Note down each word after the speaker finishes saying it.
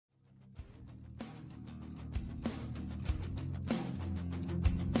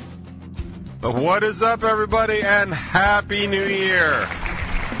What is up, everybody, and Happy New Year.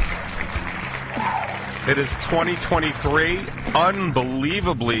 It is 2023,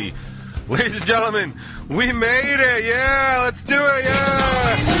 unbelievably. Ladies and gentlemen, we made it, yeah, let's do it,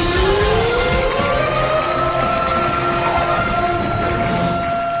 yeah.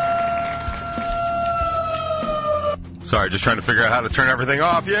 Sorry, just trying to figure out how to turn everything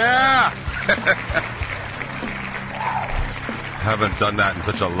off, yeah. Haven't done that in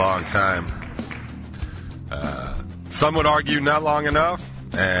such a long time. Some would argue not long enough,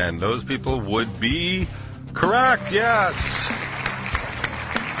 and those people would be correct, yes.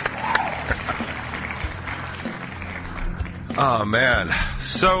 Oh, man.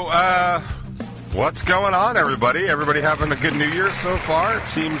 So, what's going on, everybody? Everybody having a good New Year so far? It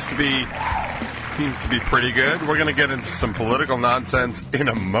seems to be pretty good. We're going to get into some political nonsense in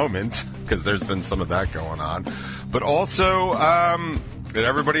a moment, because there's been some of that going on. But also, did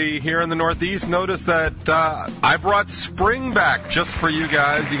everybody here in the Northeast notice that I brought spring back just for you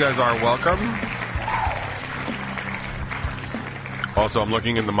guys? You guys are welcome. Also, I'm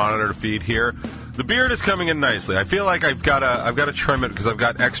looking in the monitor feed here. The beard is coming in nicely. I feel like I've got to trim it because I've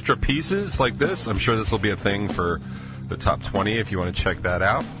got extra pieces like this. I'm sure this will be a thing for the top 20 if you want to check that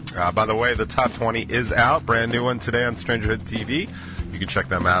out. By the way, the top 20 is out. Brand new one today on Strangerhood TV. You can check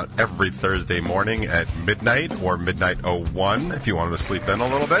them out every Thursday morning at midnight or midnight 01 if you wanted to sleep in a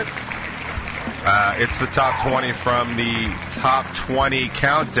little bit. It's the top 20 from the top 20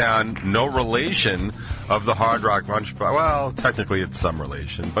 countdown, no relation of the Hard Rock Lunchbox. Well, technically it's some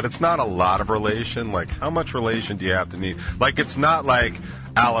relation, but it's not a lot of relation. Like, how much relation do you have to need? Like, it's not like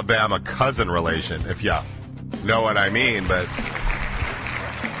Alabama cousin relation, if you know what I mean, but...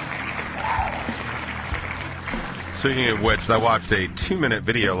 Speaking of which, I watched a 2-minute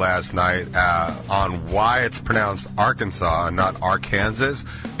video last night on why it's pronounced Arkansas and not Arkansas,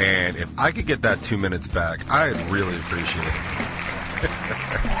 and if I could get that 2 minutes back, I'd really appreciate it.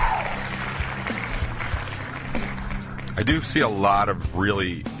 I do see a lot of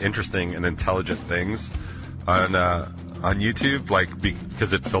really interesting and intelligent things on YouTube, like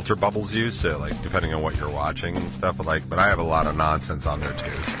because it filter bubbles you, so like depending on what you're watching and stuff. But I have a lot of nonsense on there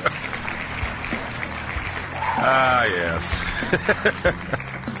too. So. Yes.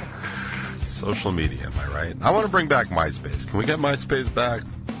 Social media, am I right? I want to bring back MySpace. Can we get MySpace back?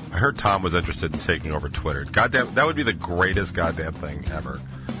 I heard Tom was interested in taking over Twitter. Goddamn, that would be the greatest goddamn thing ever,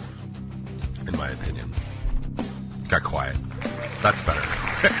 in my opinion. Got quiet. That's better.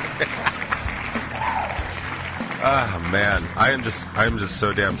 Ah, man, I am just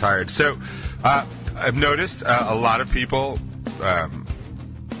so damn tired. So, I've noticed a lot of people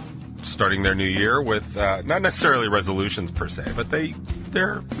starting their new year with not necessarily resolutions per se, but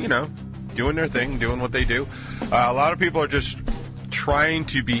they're doing their thing, doing what they do. A lot of people are just trying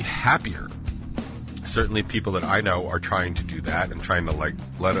to be happier. Certainly people that I know are trying to do that and trying to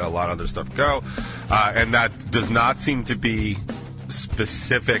let a lot of other stuff go, and that does not seem to be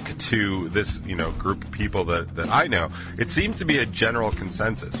specific to this group of people that I know. It seems to be a general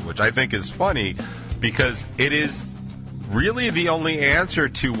consensus, which I think is funny because it is really the only answer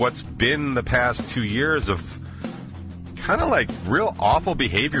to what's been the past 2 years of kind of like real awful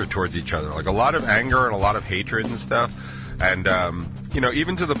behavior towards each other, like a lot of anger and a lot of hatred and stuff. And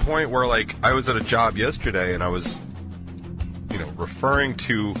even to the point where like I was at a job yesterday and I was referring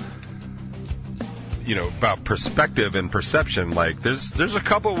to about perspective and perception. Like there's a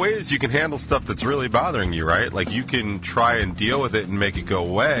couple ways you can handle stuff that's really bothering you, right? Like you can try and deal with it and make it go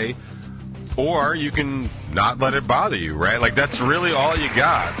away, or you can not let it bother you, right? Like, that's really all you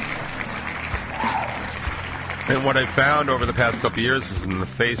got. And what I found over the past couple of years is in the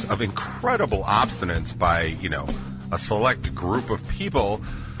face of incredible obstinance by, a select group of people,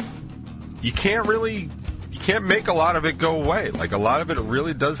 you can't make a lot of it go away. Like, a lot of it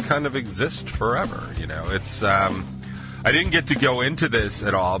really does kind of exist forever, It's, I didn't get to go into this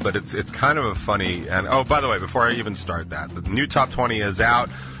at all, but it's kind of a funny... And oh, by the way, before I even start that, the new Top 20 is out.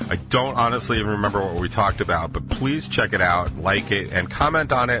 I don't honestly even remember what we talked about, but please check it out, like it, and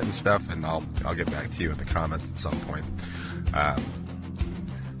comment on it and stuff, and I'll get back to you in the comments at some point.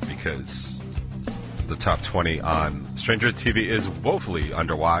 Because the Top 20 on Stranger TV is woefully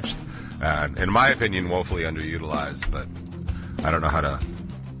underwatched, and in my opinion, woefully underutilized, but I don't know how to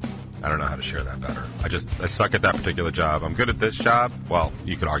share that better. I suck at that particular job. I'm good at this job. Well,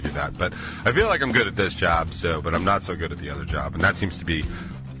 you could argue that, but I feel like I'm good at this job, but I'm not so good at the other job, and that seems to be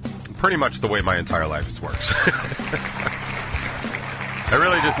pretty much the way my entire life works. I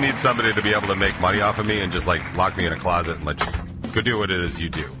really just need somebody to be able to make money off of me and just lock me in a closet and just go do what it is you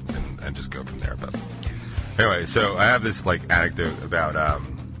do and just go from there. But anyway, so I have this anecdote about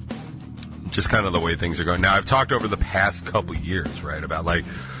just kind of the way things are going. Now, I've talked over the past couple years, right, about like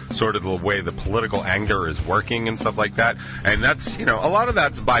sort of the way the political anger is working and stuff like that. And that's, a lot of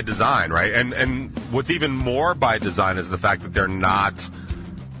that's by design, right? And what's even more by design is the fact that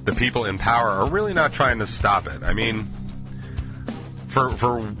the people in power are really not trying to stop it. I mean,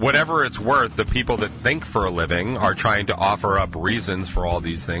 for whatever it's worth, the people that think for a living are trying to offer up reasons for all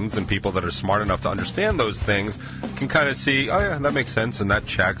these things, and people that are smart enough to understand those things can kind of see, oh yeah, that makes sense, and that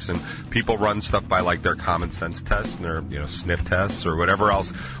checks, and people run stuff by like their common sense tests and their sniff tests or whatever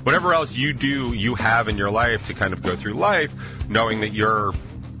else you have in your life to kind of go through life knowing that you're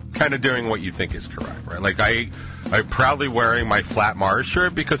kind of doing what you think is correct, right? Like I'm proudly wearing my Flat Mars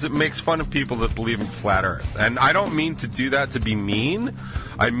shirt because it makes fun of people that believe in flat Earth. And I don't mean to do that to be mean.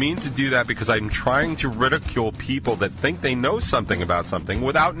 I mean to do that because I'm trying to ridicule people that think they know something about something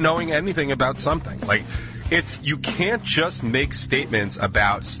without knowing anything about something. Like, you can't just make statements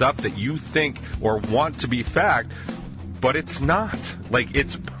about stuff that you think or want to be fact, but it's not. Like,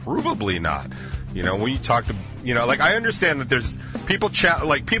 it's provably not. When you talk to, I understand that there's people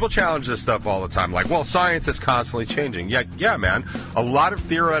challenge this stuff all the time. Like, well, science is constantly changing. Yeah, man. A lot of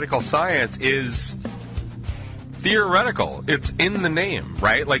theoretical science is theoretical. It's in the name,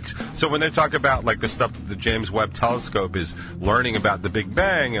 right? Like, so when they talk about like the stuff that the James Webb Telescope is learning about the Big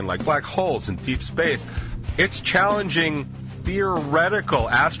Bang and like black holes and deep space, it's challenging theoretical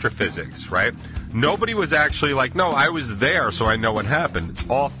astrophysics, right? Nobody was actually like, no, I was there, so I know what happened. It's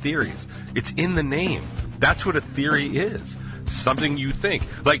all theories. It's in the name. That's what a theory is. Something you think.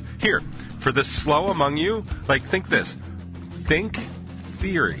 Like, here, for the slow among you, like, think this. Think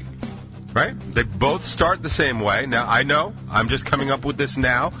theory. Right? They both start the same way. Now, I know, I'm just coming up with this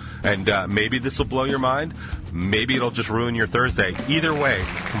now, and maybe this will blow your mind. Maybe it'll just ruin your Thursday. Either way,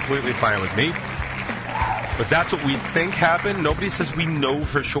 it's completely fine with me. But that's what we think happened. Nobody says we know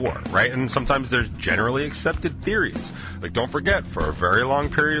for sure, right? And sometimes there's generally accepted theories. Like, don't forget, for a very long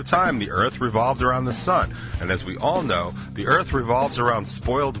period of time, the Earth revolved around the sun. And as we all know, the Earth revolves around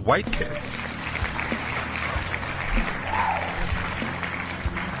spoiled white kids.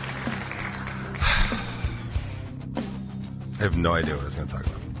 I have no idea what I was going to talk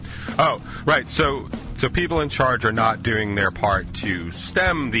about. Oh, right. So people in charge are not doing their part to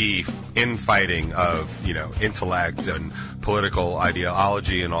stem the infighting of, intellect and political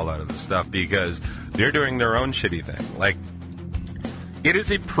ideology and all that other stuff because they're doing their own shitty thing. Like, it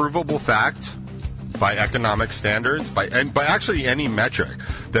is a provable fact by economic standards, by actually any metric,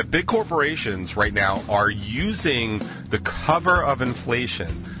 that big corporations right now are using the cover of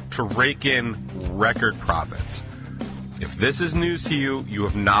inflation to rake in record profits. If this is news to you, you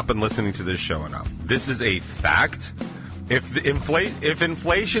have not been listening to this show enough. This is a fact. If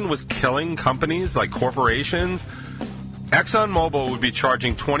inflation was killing companies like corporations, ExxonMobil would be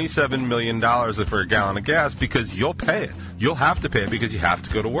charging $27 million for a gallon of gas because you'll pay it. You'll have to pay it because you have to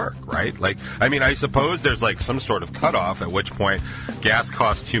go to work, right? Like, I mean, I suppose there's like some sort of cutoff at which point gas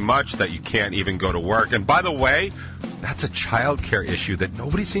costs too much that you can't even go to work. And by the way, that's a childcare issue that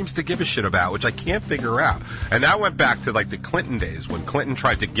nobody seems to give a shit about, which I can't figure out. And that went back to like the Clinton days when Clinton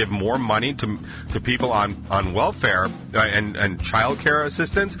tried to give more money to people on welfare and childcare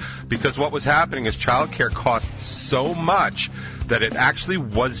assistance, because what was happening is childcare cost so much that it actually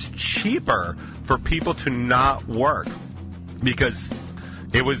was cheaper for people to not work. Because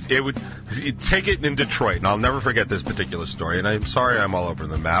it would take it in Detroit, and I'll never forget this particular story. And I'm sorry I'm all over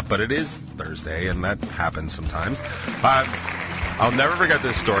the map, but it is Thursday, and that happens sometimes. I'll never forget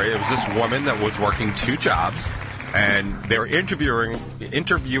this story. It was this woman that was working two jobs, and they were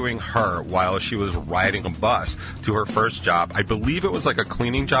interviewing her while she was riding a bus to her first job. I believe it was like a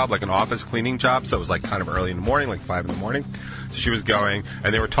cleaning job, like an office cleaning job, so it was like kind of early in the morning, like 5 in the morning. So she was going,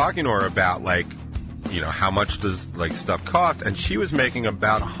 and they were talking to her about like, how much does like stuff cost? And she was making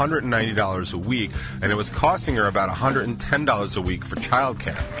about $190 a week, and it was costing her about $110 a week for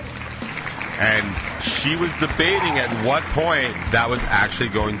childcare. And she was debating at what point that was actually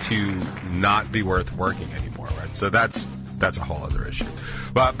going to not be worth working anymore, right? So that's a whole other issue.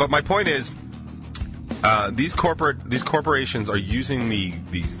 But my point is, these corporations are using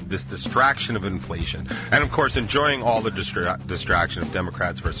this distraction of inflation, and of course enjoying all the distraction of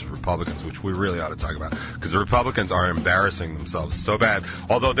Democrats versus Republicans, which we really ought to talk about, because the Republicans are embarrassing themselves so bad,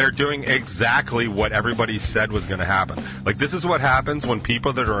 although they're doing exactly what everybody said was going to happen. Like, this is what happens when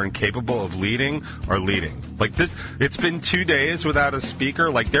people that are incapable of leading are leading. Like this, it's been 2 days without a speaker.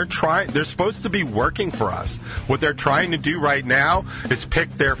 Like, they're supposed to be working for us. What they're trying to do right now is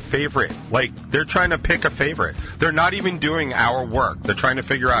pick their favorite. Like, they're trying to pick a favorite. They're not even doing our work. They're trying to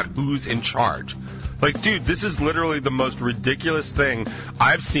figure out who's in charge. Like, dude, this is literally the most ridiculous thing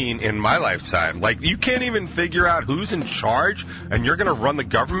I've seen in my lifetime. Like, you can't even figure out who's in charge, and you're going to run the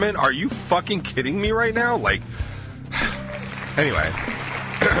government? Are you fucking kidding me right now? Like, anyway.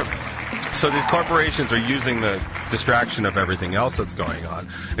 So these corporations are using the distraction of everything else that's going on.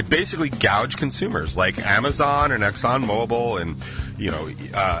 It basically gouge consumers, like Amazon and ExxonMobil and,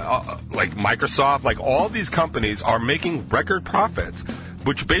 like Microsoft. Like, all these companies are making record profits,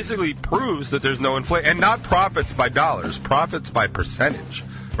 which basically proves that there's no inflation. And not profits by dollars, profits by percentage,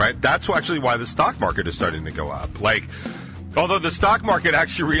 right? That's actually why the stock market is starting to go up. Like, although the stock market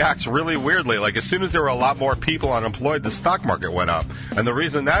actually reacts really weirdly. Like, as soon as there were a lot more people unemployed, the stock market went up. And the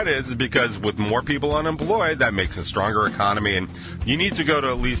reason that is because with more people unemployed, that makes a stronger economy. And you need to go to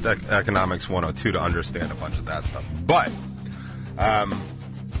at least Economics 102 to understand a bunch of that stuff. But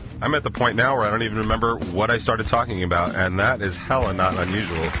I'm at the point now where I don't even remember what I started talking about, and that is hella not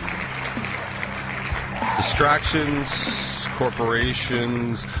unusual. Distractions,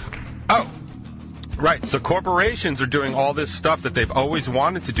 corporations. Oh! Right, so corporations are doing all this stuff that they've always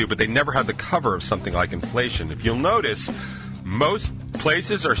wanted to do, but they never had the cover of something like inflation. If you'll notice, most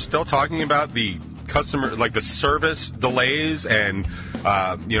places are still talking about the customer, like the service delays and,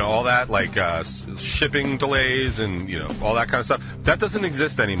 all that, like shipping delays and, all that kind of stuff. That doesn't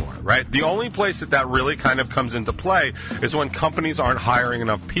exist anymore, right? The only place that really kind of comes into play is when companies aren't hiring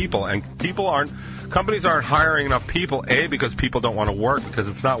enough people, and companies aren't hiring enough people, A, because people don't want to work because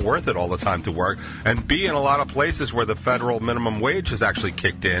it's not worth it all the time to work, and B, in a lot of places where the federal minimum wage has actually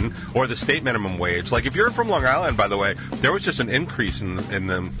kicked in, or the state minimum wage. Like, if you're from Long Island, by the way, there was just an increase in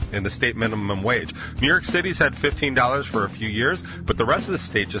the state minimum wage. New York City's had $15 for a few years, but the rest of the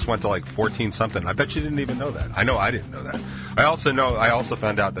state just went to like 14 something. I bet you didn't even know that. I know I didn't know that. I also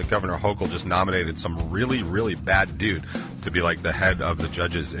found out that Governor Hochul just nominated some really, really bad dude to be like the head of the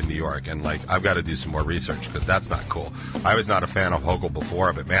judges in New York, and like, I've got to do some more research because that's not cool. I was not a fan of Hochul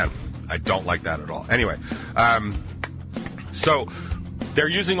before, but man, I don't like that at all. Anyway, so they're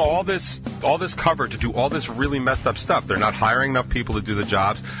using all this cover to do all this really messed up stuff. They're not hiring enough people to do the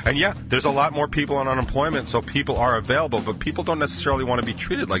jobs. And yeah, there's a lot more people on unemployment, so people are available, but people don't necessarily want to be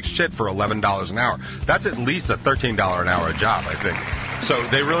treated like shit for $11 an hour. That's at least a $13 an hour job, I think. So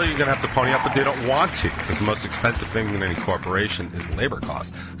they really are going to have to pony up, but they don't want to, because the most expensive thing in any corporation is labor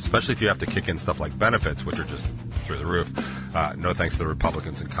costs, especially if you have to kick in stuff like benefits, which are just through the roof. No thanks to the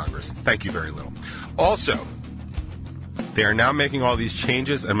Republicans in Congress. Thank you very little. Also, they are now making all these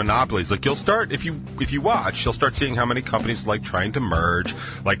changes and monopolies. Like, you'll start, if you watch, you'll start seeing how many companies like trying to merge.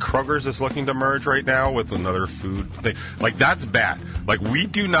 Like, Kroger's is looking to merge right now with another food thing. Like, that's bad. Like, we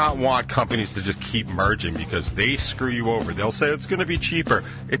do not want companies to just keep merging because they screw you over. They'll say it's going to be cheaper.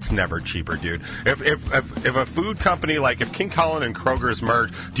 It's never cheaper, dude. If a food company, like if King Kullen and Kroger's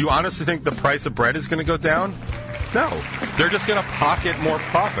merge, do you honestly think the price of bread is going to go down? No. They're just going to pocket more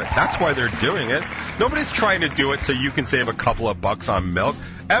profit. That's why they're doing it. Nobody's trying to do it so you can save a couple of bucks on milk.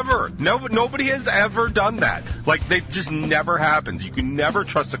 Ever. Nobody has ever done that. Like, they just never happens. You can never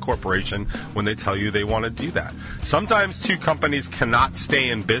trust a corporation when they tell you they want to do that. Sometimes two companies cannot stay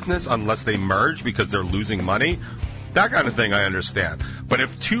in business unless they merge because they're losing money. That kind of thing I understand. But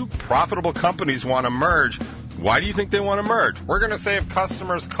if two profitable companies want to merge, why do you think they want to merge? We're going to save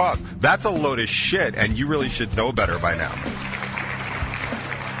customers costs. That's a load of shit, and you really should know better by now.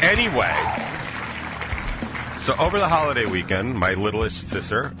 Anyway, so over the holiday weekend, my littlest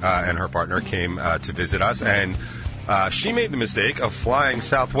sister and her partner came to visit us, and she made the mistake of flying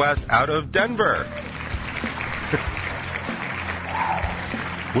Southwest out of Denver.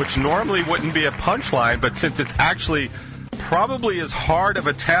 Which normally wouldn't be a punchline, but since it's actually probably as hard of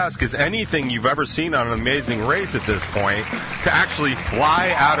a task as anything you've ever seen on An Amazing Race at this point, to actually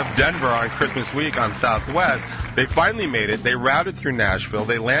fly out of Denver on Christmas week on Southwest, they finally made it. They routed through Nashville.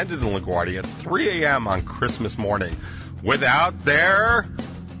 They landed in LaGuardia at 3 a.m. on Christmas morning without their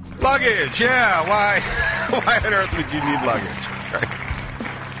luggage. Yeah, why on earth would you need luggage?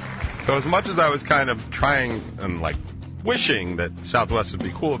 Right? So as much as I was kind of trying and like wishing that Southwest would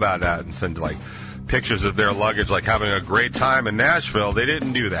be cool about that and send like pictures of their luggage, like having a great time in Nashville, they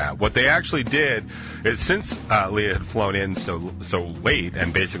didn't do that. What they actually did is, since Leah had flown in so late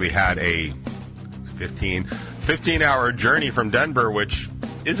and basically had a 15-hour journey from Denver, which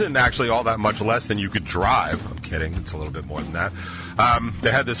isn't actually all that much less than you could drive. I'm kidding. It's a little bit more than that.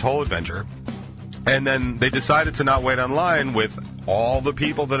 They had this whole adventure. And then they decided to not wait online with all the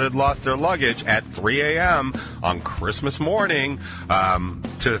people that had lost their luggage at 3 a.m. on Christmas morning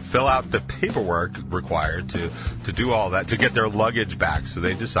to fill out the paperwork required to do all that, to get their luggage back. So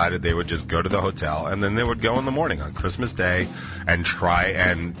they decided they would just go to the hotel, and then they would go in the morning on Christmas Day and try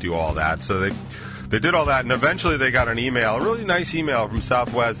and do all that. So they did all that, and eventually they got an email, a really nice email from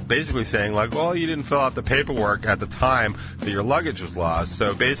Southwest, basically saying, like, well, you didn't fill out the paperwork at the time that your luggage was lost,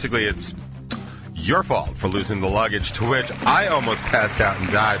 so basically it's your fault for losing the luggage, to which I almost passed out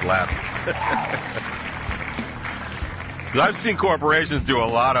and died laughing. I've seen corporations do a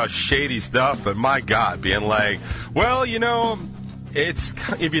lot of shady stuff, but my God, being like, well, you know, it's,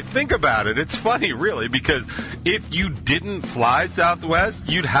 if you think about it, it's funny, really, because if you didn't fly Southwest,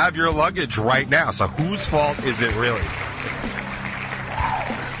 you'd have your luggage right now. So whose fault is it really?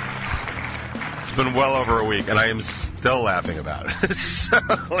 It's been well over a week, and I am still laughing about it.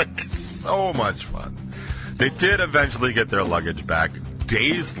 So much fun. They did eventually get their luggage back.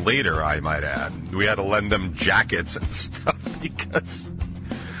 Days later, I might add. We had to lend them jackets and stuff because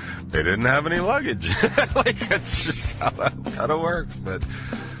they didn't have any luggage. That's just how that kind of works. But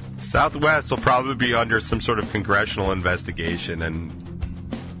Southwest will probably be under some sort of congressional investigation, and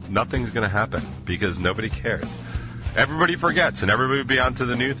nothing's going to happen because nobody cares. Everybody forgets, and everybody will be on to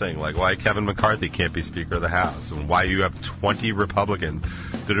the new thing, like why Kevin McCarthy can't be Speaker of the House, and why you have 20 Republicans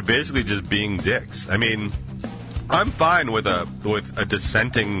that are basically just being dicks. I mean, I'm fine with a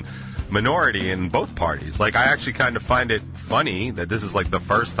dissenting minority in both parties. Like, I actually kind of find it funny that this is like the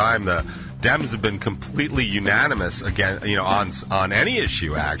first time the Dems have been completely unanimous again, you know, on any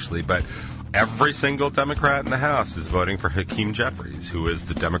issue actually, but every single Democrat in the House is voting for Hakeem Jeffries, who is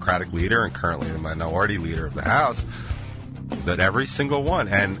the Democratic leader and currently the minority leader of the House. That every single one,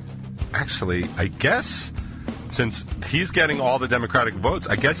 and actually, I guess since he's getting all the Democratic votes,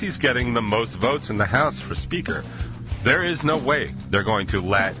 I guess he's getting the most votes in the House for Speaker. There is no way they're going to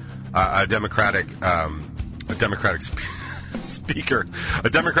let a Democratic Speaker, a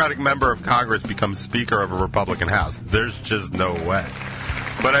Democratic member of Congress become Speaker of a Republican House. There's just no way.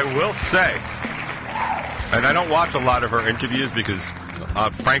 But I will say, and I don't watch a lot of her interviews because,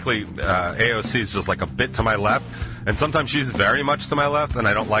 frankly, AOC is just like a bit to my left. And sometimes she's very much to my left, and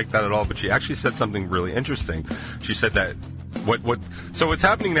I don't like that at all. But she actually said something really interesting. She said that so what's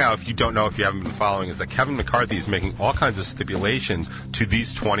happening now, if you don't know, if you haven't been following, is that Kevin McCarthy is making all kinds of stipulations to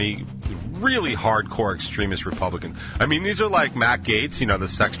these 20 really hardcore extremist Republicans. I mean, these are like Matt Gaetz, you know, the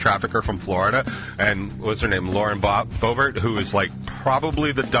sex trafficker from Florida, and what's her name, Lauren Boebert, who is like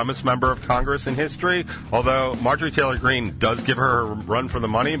probably the dumbest member of Congress in history, although Marjorie Taylor Greene does give her a run for the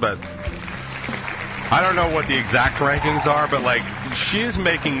money, but I don't know what the exact rankings are, but like she is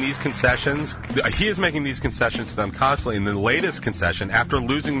making these concessions. He is making these concessions to them constantly. And the latest concession, after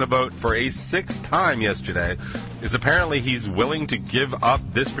losing the vote for a sixth time yesterday, is apparently he's willing to give up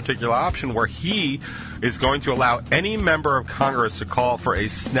this particular option where he is going to allow any member of Congress to call for a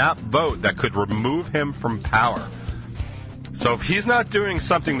snap vote that could remove him from power. So if he's not doing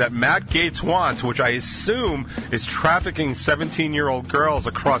something that Matt Gaetz wants, which I assume is trafficking 17-year-old girls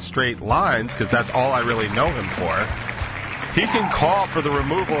across straight lines, because that's all I really know him for, he can call for the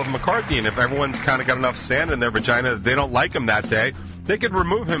removal of McCarthy, and if everyone's kind of got enough sand in their vagina that they don't like him that day, they could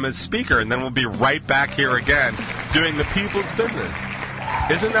remove him as Speaker, and then we'll be right back here again doing the people's business.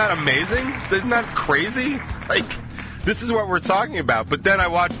 Isn't that amazing? Isn't that crazy? Like, this is what we're talking about. But then I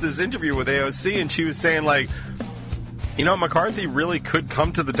watched this interview with AOC, and she was saying, like, you know, McCarthy really could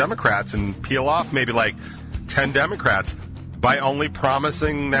come to the Democrats and peel off maybe like 10 Democrats by only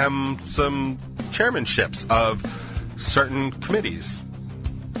promising them some chairmanships of certain committees.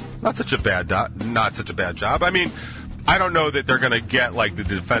 Not such a bad job. I mean, I don't know that they're going to get like the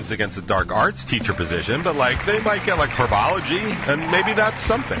Defense Against the Dark Arts teacher position, but like they might get like herbology, and maybe that's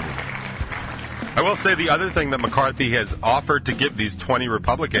something. I will say the other thing that McCarthy has offered to give these 20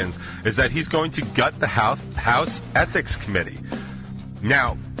 Republicans is that he's going to gut the House Ethics Committee.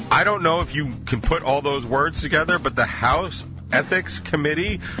 Now, I don't know if you can put all those words together, but the House Ethics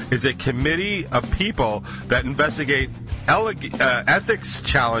Committee is a committee of people that investigate ethics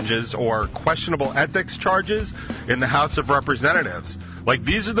challenges or questionable ethics charges in the House of Representatives. Like,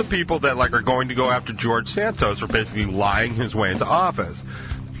 these are the people that like are going to go after George Santos for basically lying his way into office.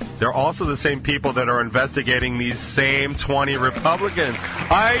 They're also the same people that are investigating these same 20 Republicans.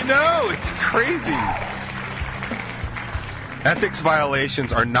 I know, it's crazy. Ethics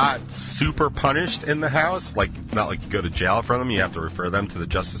violations are not super punished in the House. Like, not like you go to jail for them. You have to refer them to the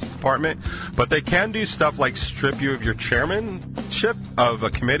Justice Department. But they can do stuff like strip you of your chairmanship of a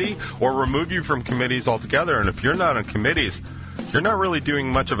committee or remove you from committees altogether. And if you're not on committees, you're not really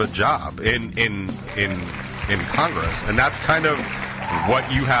doing much of a job in Congress. And that's kind of what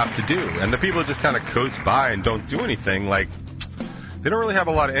you have to do. And the people who just kind of coast by and don't do anything, like, they don't really have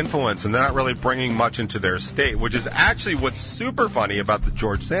a lot of influence, and they're not really bringing much into their state, which is actually what's super funny about the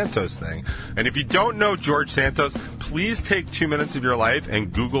George Santos thing. And if you don't know George Santos, please take 2 minutes of your life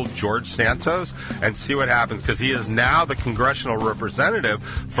and Google George Santos and see what happens, because he is now the congressional representative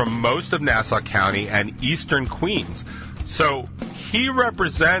from most of Nassau County and eastern Queens. So he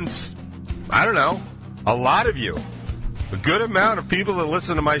represents, I don't know, a lot of you. A good amount of people that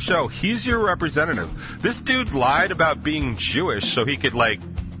listen to my show. He's your representative. This dude lied about being Jewish so he could,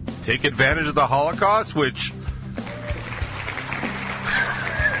 take advantage of the Holocaust, which...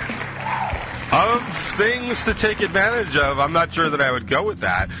 Of things to take advantage of, I'm not sure that I would go with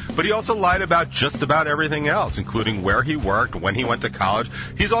that. But he also lied about just about everything else, including where he worked, when he went to college.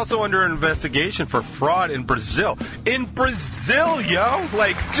 He's also under investigation for fraud in Brazil. In Brazil, yo!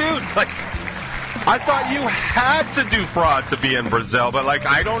 I thought you had to do fraud to be in Brazil, but,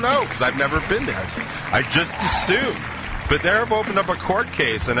 I don't know, because I've never been there. I just assumed. But they have opened up a court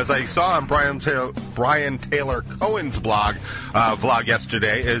case, and as I saw on Brian Taylor Cohen's vlog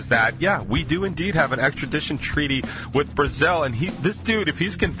yesterday, is that, yeah, we do indeed have an extradition treaty with Brazil, and this dude, if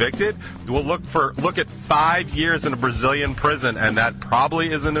he's convicted, will look at 5 years in a Brazilian prison, and that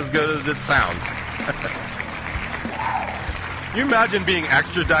probably isn't as good as it sounds. Can you imagine being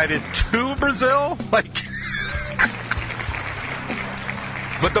extradited to Brazil?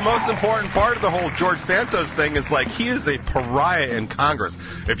 But the most important part of the whole George Santos thing is, he is a pariah in Congress.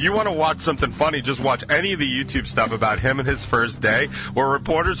 If you want to watch something funny, just watch any of the YouTube stuff about him and his first day, where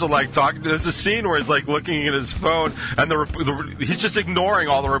reporters are, talking. There's a scene where he's, looking at his phone, and he's just ignoring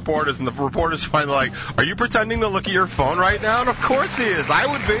all the reporters, and the reporters finally are you pretending to look at your phone right now? And of course he is. I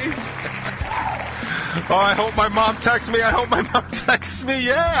would be. Oh, I hope my mom texts me. I hope my mom texts me.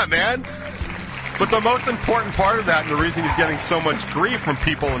 Yeah, man. But the most important part of that, and the reason he's getting so much grief from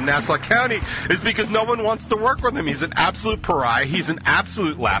people in Nassau County, is because no one wants to work with him. He's an absolute pariah. He's an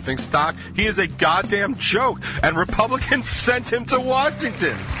absolute laughingstock. He is a goddamn joke. And Republicans sent him to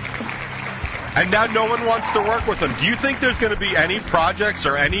Washington. And now no one wants to work with him. Do you think there's going to be any projects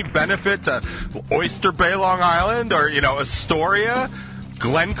or any benefit to Oyster Bay, Long Island, or, Astoria,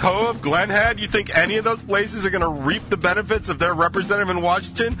 Glen Cove, Glen Head? You think any of those places are going to reap the benefits of their representative in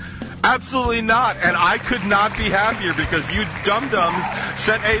Washington? Absolutely not. And I could not be happier, because you dum-dums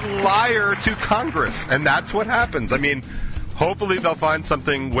sent a liar to Congress. And that's what happens. I mean, hopefully they'll find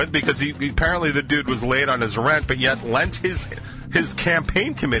something because apparently the dude was late on his rent, but yet lent his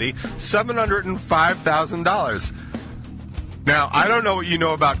campaign committee $705,000. Now, I don't know what you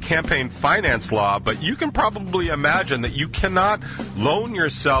know about campaign finance law, but you can probably imagine that you cannot loan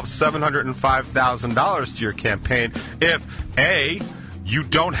yourself $705,000 to your campaign if, A, you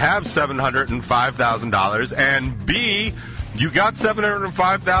don't have $705,000, and B, you got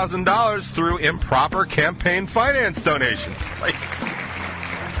 $705,000 through improper campaign finance donations.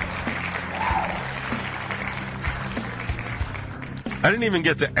 I didn't even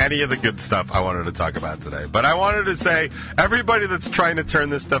get to any of the good stuff I wanted to talk about today. But I wanted to say, everybody that's trying to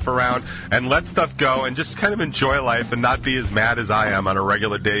turn this stuff around and let stuff go and just kind of enjoy life and not be as mad as I am on a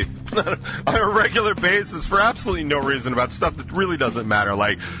regular day, on a regular basis for absolutely no reason about stuff that really doesn't matter.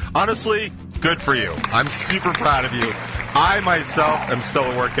 Honestly, good for you. I'm super proud of you. I myself am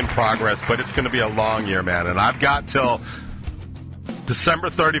still a work in progress, but it's going to be a long year, man. And I've got till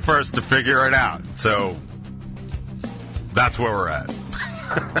December 31st to figure it out. So that's where we're at.